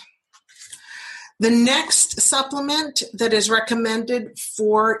heart. The next supplement that is recommended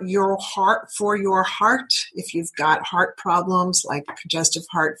for your heart, if you've got heart problems like congestive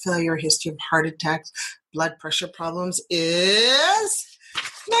heart failure, history of heart attacks, blood pressure problems, is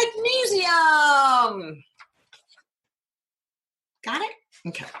magnesium. Got it?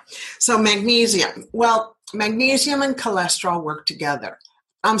 Okay. So magnesium. Well, magnesium and cholesterol work together.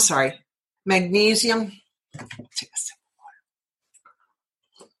 I'm sorry. Magnesium. Take a sip of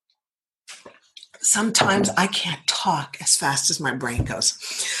water. Sometimes I can't talk as fast as my brain goes.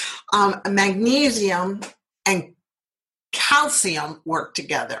 Magnesium and calcium work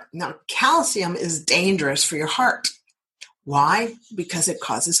together. Now, calcium is dangerous for your heart. Why? Because it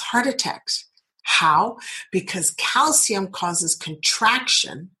causes heart attacks. How? Because calcium causes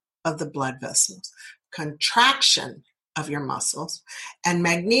contraction of the blood vessels, contraction of your muscles, and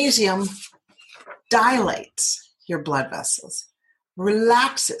magnesium dilates your blood vessels,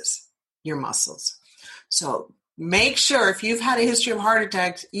 relaxes your muscles. So make sure if you've had a history of heart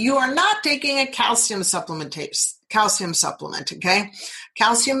attacks, you are not taking a calcium supplement, okay?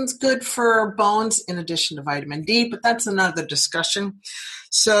 Calcium's good for bones in addition to vitamin D, but that's another discussion.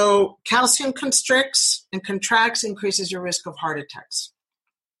 So calcium constricts and contracts, increases your risk of heart attacks.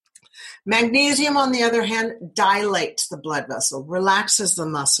 Magnesium, on the other hand, dilates the blood vessel, relaxes the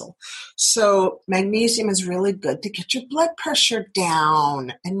muscle. So magnesium is really good to get your blood pressure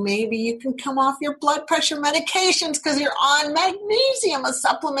down. And maybe you can come off your blood pressure medications because you're on magnesium, a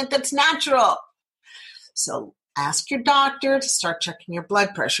supplement that's natural. So ask your doctor to start checking your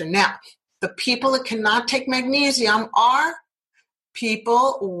blood pressure. Now, the people that cannot take magnesium are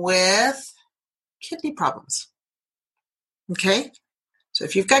people with kidney problems. Okay? So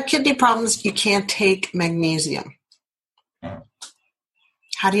if you've got kidney problems, you can't take magnesium.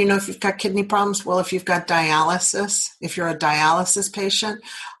 How do you know if you've got kidney problems? Well, if you've got dialysis, if you're a dialysis patient,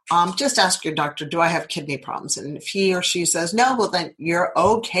 just ask your doctor, do I have kidney problems? And if he or she says no, well, then you're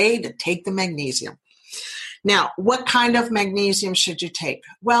okay to take the magnesium. Now, what kind of magnesium should you take?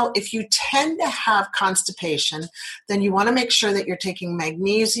 Well, if you tend to have constipation, then you want to make sure that you're taking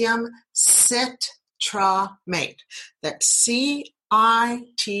magnesium citramate. That's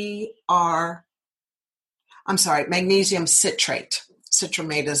magnesium citrate.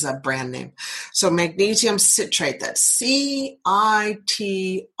 Citramate is a brand name. So magnesium citrate, that's citrate,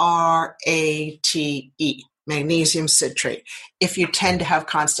 magnesium citrate, if you tend to have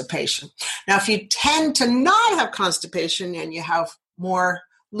constipation. Now, if you tend to not have constipation and you have more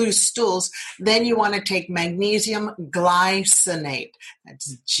loose stools, then you want to take magnesium glycinate.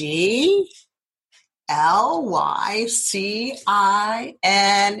 That's glycinate.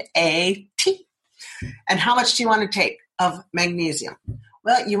 And how much do you want to take of magnesium?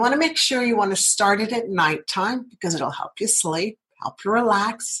 Well, you want to make sure you want to start it at nighttime because it'll help you sleep, help you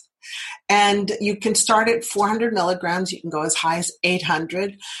relax. And you can start at 400 milligrams. You can go as high as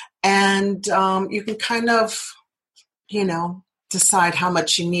 800. And you can kind of, decide how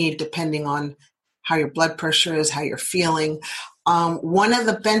much you need depending on how your blood pressure is, how you're feeling. One of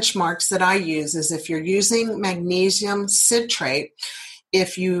the benchmarks that I use is if you're using magnesium citrate,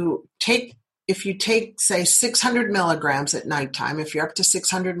 if you take, say, 600 milligrams at nighttime, if you're up to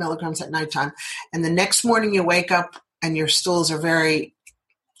 600 milligrams at nighttime, and the next morning you wake up and your stools are very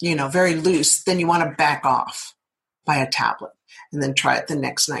loose, then you want to back off by a tablet and then try it the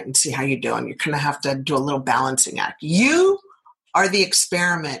next night and see how you're doing. You're going to have to do a little balancing act. You are the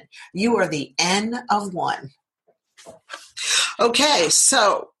experiment. You are the N of 1. Okay,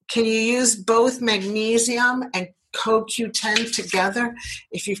 so can you use both magnesium and CoQ10 together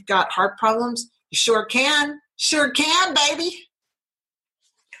if you've got heart problems? You sure can. Sure can, baby.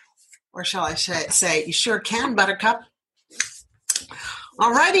 Or shall I say, you sure can, Buttercup.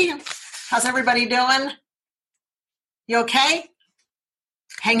 All righty. How's everybody doing? You okay?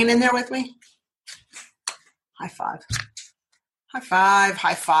 Hanging in there with me? High five. High five,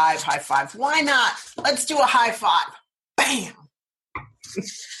 high five, high five. Why not? Let's do a high five. Bam.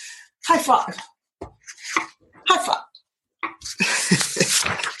 High five. High five.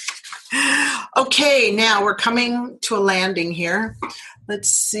 Okay, now we're coming to a landing here. Let's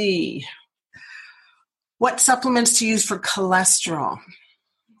see. What supplements to use for cholesterol?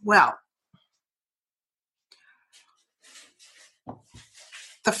 Well,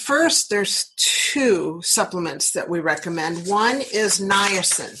 there's 2 supplements that we recommend. One is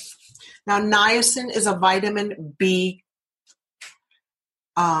niacin. Now, niacin is a vitamin B2,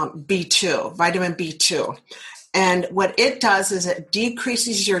 vitamin B2. And what it does is it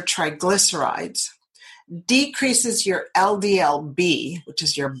decreases your triglycerides. decreases your LDL-B, which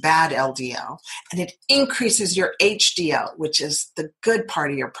is your bad LDL, and it increases your HDL, which is the good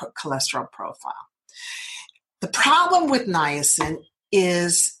part of your cholesterol profile. The problem with niacin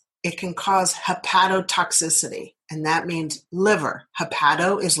is it can cause hepatotoxicity, and that means liver.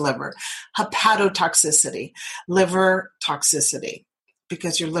 Hepato is liver. Hepatotoxicity, liver toxicity,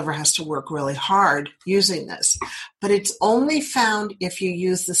 because your liver has to work really hard using this. But it's only found if you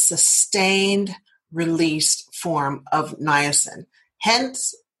use the sustained release form of niacin.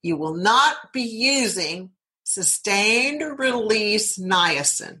 Hence, you will not be using sustained release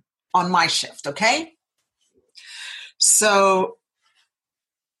niacin on my shift, okay? So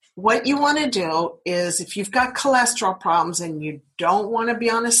what you want to do is, if you've got cholesterol problems and you don't want to be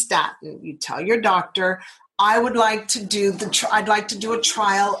on a statin, you tell your doctor, I'd like to do a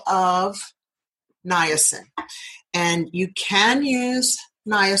trial of niacin. And you can use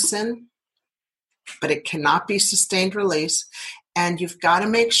niacin, but it cannot be sustained release. And you've got to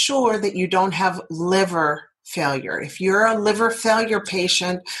make sure that you don't have liver failure. If you're a liver failure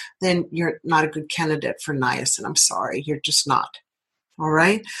patient, then you're not a good candidate for niacin. I'm sorry, you're just not. All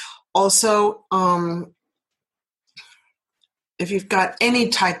right. Also, if you've got any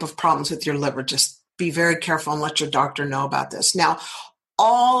type of problems with your liver, just be very careful and let your doctor know about this. Now,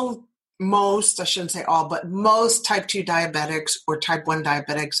 most type 2 diabetics or type 1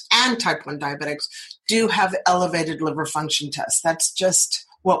 diabetics and type 1 diabetics do have elevated liver function tests. That's just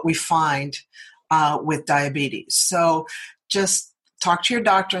what we find with diabetes. So just talk to your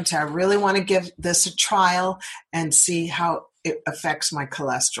doctor and say, I really want to give this a trial and see how it affects my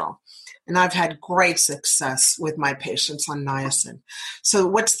cholesterol. And I've had great success with my patients on niacin. So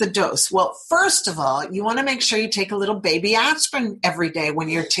what's the dose? Well, first of all, you want to make sure you take a little baby aspirin every day when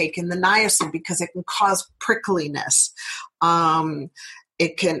you're taking the niacin, because it can cause prickliness. What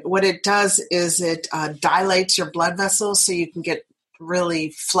it does is it dilates your blood vessels so you can get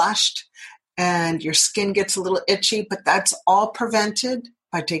really flushed and your skin gets a little itchy, but that's all prevented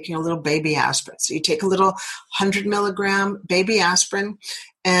by taking a little baby aspirin. So you take a little 100 milligram baby aspirin,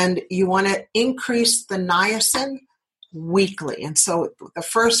 and you want to increase the niacin weekly. And so the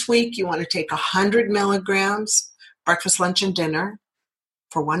first week, you want to take 100 milligrams breakfast, lunch, and dinner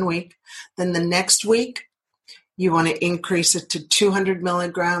for 1 week. Then the next week, you want to increase it to 200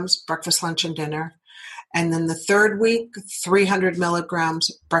 milligrams breakfast, lunch, and dinner. And then the third week, 300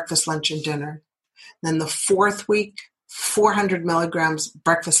 milligrams breakfast, lunch, and dinner. Then the fourth week, 400 milligrams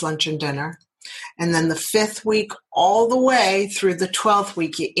breakfast, lunch, and dinner. And then the fifth week, all the way through the 12th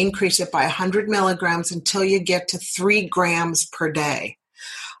week, you increase it by 100 milligrams until you get to 3 grams per day.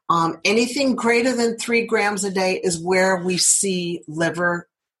 Anything greater than 3 grams a day is where we see liver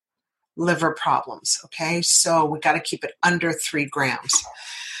problems, okay? So we got to keep it under 3 grams.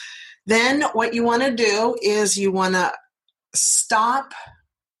 Then what you want to do is you want to stop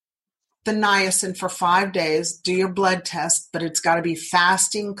the niacin for 5 days, do your blood test, but it's got to be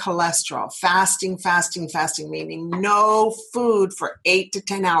fasting cholesterol. Fasting, meaning no food for 8 to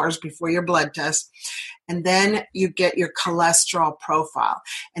 10 hours before your blood test. And then you get your cholesterol profile.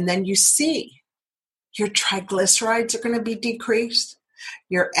 And then you see your triglycerides are going to be decreased.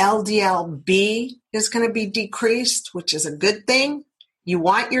 Your LDL-B is going to be decreased, which is a good thing. You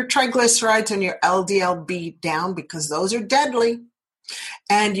want your triglycerides and your LDL-B down because those are deadly.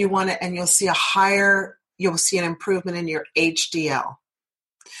 And you'll see an improvement in your HDL.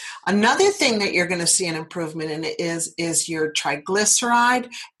 Another thing that you're going to see an improvement in is your triglyceride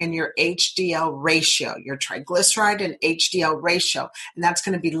and your HDL ratio. Your triglyceride and HDL ratio, and that's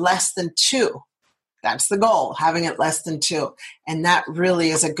going to be less than 2. That's the goal, having it less than 2, and that really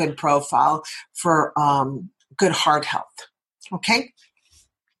is a good profile for good heart health. Okay.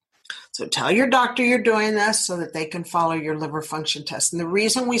 So tell your doctor you're doing this so that they can follow your liver function test. And the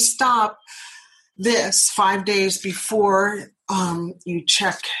reason we stop this 5 days before you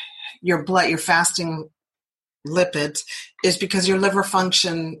check your blood, your fasting lipids, is because your liver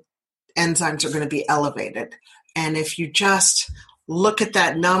function enzymes are going to be elevated. And if you just look at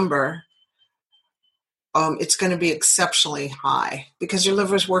that number, it's going to be exceptionally high because your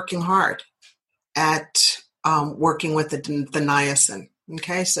liver is working hard at working with the niacin.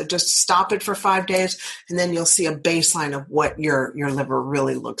 Okay, so just stop it for 5 days, and then you'll see a baseline of what your liver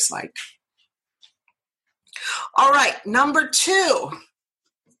really looks like. All right, number 2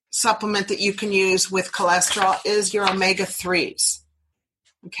 supplement that you can use with cholesterol is your omega-3s.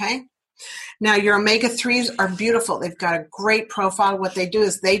 Okay, now your omega-3s are beautiful. They've got a great profile. What they do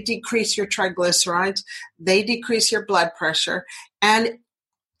is they decrease your triglycerides, they decrease your blood pressure, and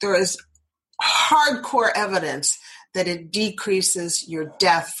there is hardcore evidence that it decreases your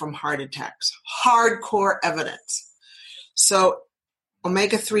death from heart attacks. Hardcore evidence. So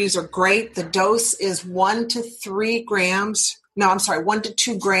omega-3s are great. The dose is 1 to 2 grams.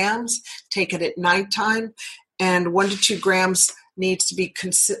 Take it at nighttime. And 1 to 2 grams needs to be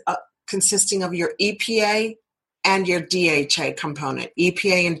consisting of your EPA and your DHA component,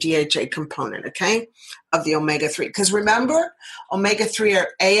 EPA and DHA component, okay, of the omega-3. Because remember, omega-3 are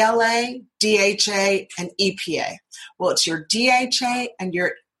ALA, DHA, and EPA. Well, it's your DHA and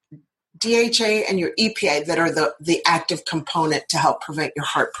your EPA that are the active component to help prevent your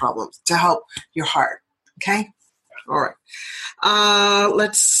heart problems, to help your heart, okay? All right.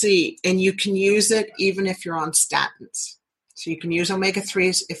 Let's see. And you can use it even if you're on statins. So you can use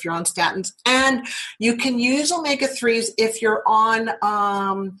omega-3s if you're on statins, and you can use omega-3s if you're on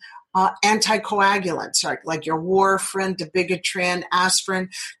anticoagulants, like your warfarin, dabigatran,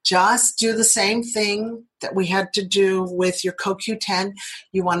 aspirin. Just do the same thing that we had to do with your CoQ10.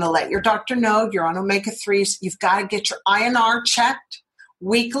 You want to let your doctor know you're on omega-3s. You've got to get your INR checked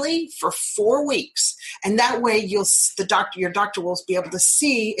weekly for 4 weeks, and that way your doctor will be able to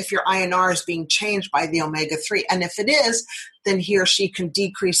see if your INR is being changed by the omega-3, and if it is, then he or she can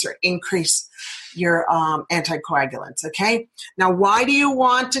decrease or increase your anticoagulants. Okay, now why do you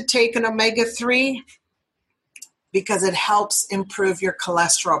want to take an omega-3? Because it helps improve your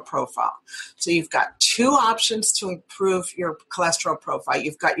cholesterol profile. So you've got 2 options to improve your cholesterol profile.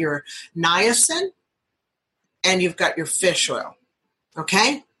 You've got your niacin and you've got your fish oil.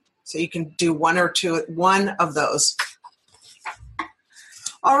 Okay, so you can do one of those.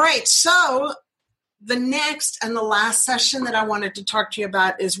 All right, so the next and the last session that I wanted to talk to you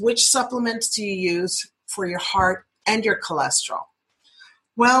about is which supplements do you use for your heart and your cholesterol?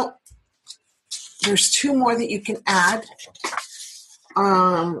 Well, there's 2 more that you can add.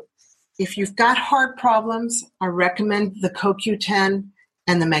 If you've got heart problems, I recommend the CoQ10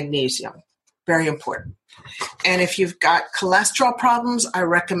 and the magnesium. Very important. And if you've got cholesterol problems, I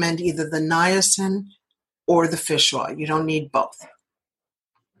recommend either the niacin or the fish oil. You don't need both.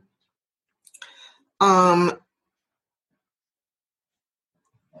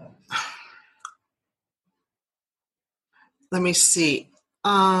 Let me see.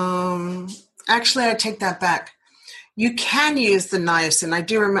 Actually, I take that back. You can use the niacin. I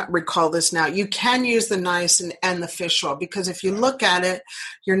do recall this now. You can use the niacin and the fish oil, because if you look at it,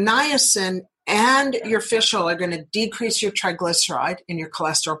 your niacin and your fish oil are going to decrease your triglyceride in your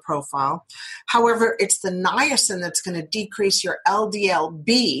cholesterol profile. However, it's the niacin that's going to decrease your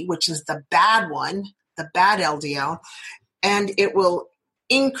LDL-B, which is the bad one, the bad LDL, and it will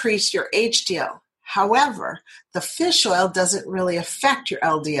increase your HDL. However, the fish oil doesn't really affect your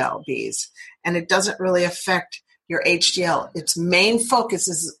LDL-Bs, and it doesn't really affect your HDL. Its main focus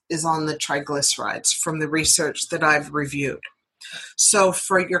is on the triglycerides from the research that I've reviewed. So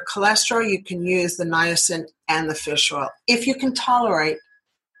for your cholesterol, you can use the niacin and the fish oil if you can tolerate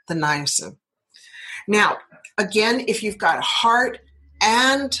the niacin. Now, again, if you've got heart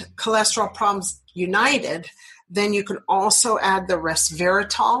and cholesterol problems united, then you can also add the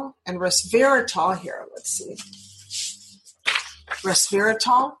resveratrol. And resveratrol, here, let's see.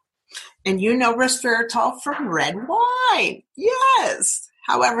 Resveratrol. And you know resveratrol from red wine. Yes.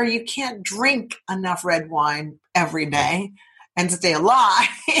 However, you can't drink enough red wine every day and stay alive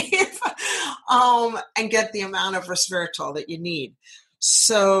and get the amount of resveratrol that you need.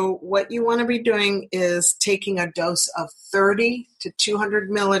 So what you want to be doing is taking a dose of 30 to 200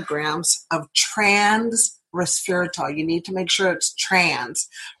 milligrams of trans resveratrol. You need to make sure it's trans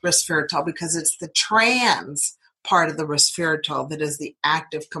resveratrol, because it's the trans part of the resveratrol that is the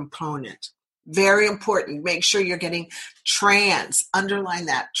active component. Very important. Make sure you're getting trans. Underline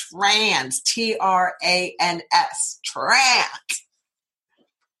that. Trans. Trans. Trans.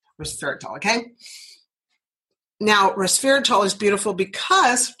 Resveratrol, okay? Now, resveratrol is beautiful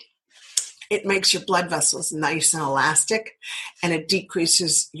because it makes your blood vessels nice and elastic, and it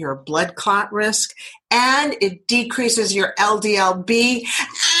decreases your blood clot risk, and it decreases your LDL-B,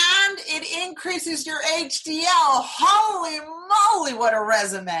 and it increases your HDL. Holy moly, what a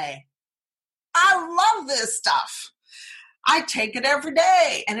resume. I love this stuff. I take it every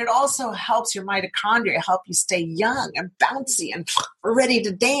day, and it also helps your mitochondria, help you stay young and bouncy and ready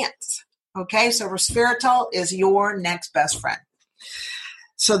to dance. Okay, so resveratrol is your next best friend.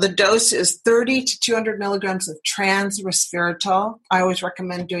 So the dose is 30 to 200 milligrams of trans resveratrol. I always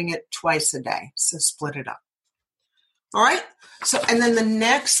recommend doing it twice a day, so split it up. All right, so and then the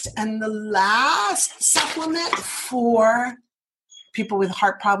next and the last supplement for people with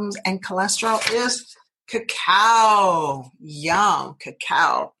heart problems and cholesterol is cacao. Yum,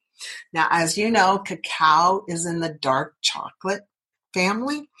 cacao. Now, as you know, cacao is in the dark chocolate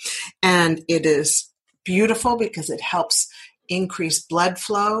family, and it is beautiful because it helps increase blood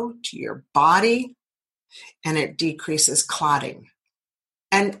flow to your body, and it decreases clotting.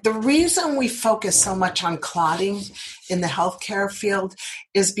 And the reason we focus so much on clotting in the healthcare field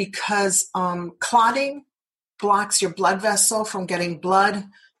is because clotting blocks your blood vessel from getting blood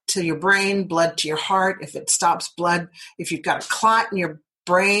to your brain, blood to your heart. If it stops blood, if you've got a clot in your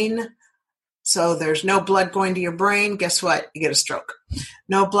brain, so there's no blood going to your brain, guess what? You get a stroke.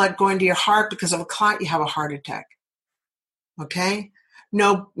 No blood going to your heart because of a clot, you have a heart attack. Okay?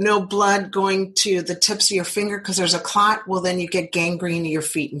 No blood going to the tips of your finger because there's a clot, well, then you get gangrene in your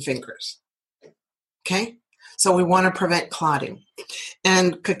feet and fingers. Okay? So we want to prevent clotting.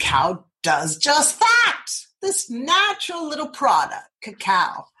 And cacao does just that. This natural little product,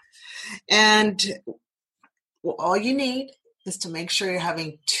 cacao. And all you need is to make sure you're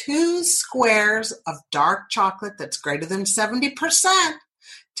having 2 squares of dark chocolate that's greater than 70%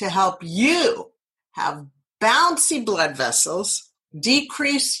 to help you have bouncy blood vessels,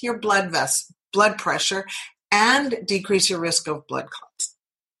 decrease your blood pressure, and decrease your risk of blood clots.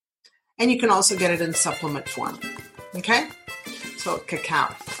 And you can also get it in supplement form. Okay? So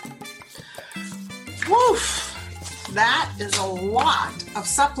cacao. Woof! That is a lot of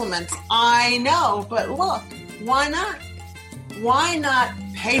supplements, I know, but look, why not? Why not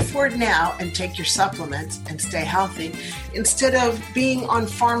pay for it now and take your supplements and stay healthy instead of being on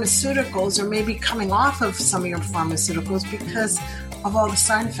pharmaceuticals or maybe coming off of some of your pharmaceuticals because of all the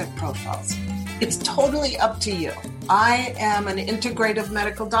side effect profiles? It's totally up to you. I am an integrative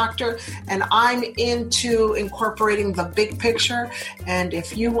medical doctor, and I'm into incorporating the big picture. And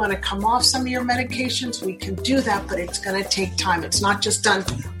if you want to come off some of your medications, we can do that, but it's going to take time. It's not just done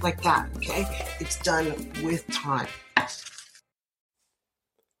like that, okay? It's done with time.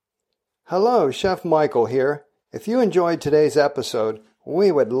 Hello, Chef Michael here. If you enjoyed today's episode,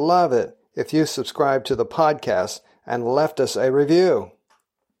 we would love it if you subscribed to the podcast and left us a review.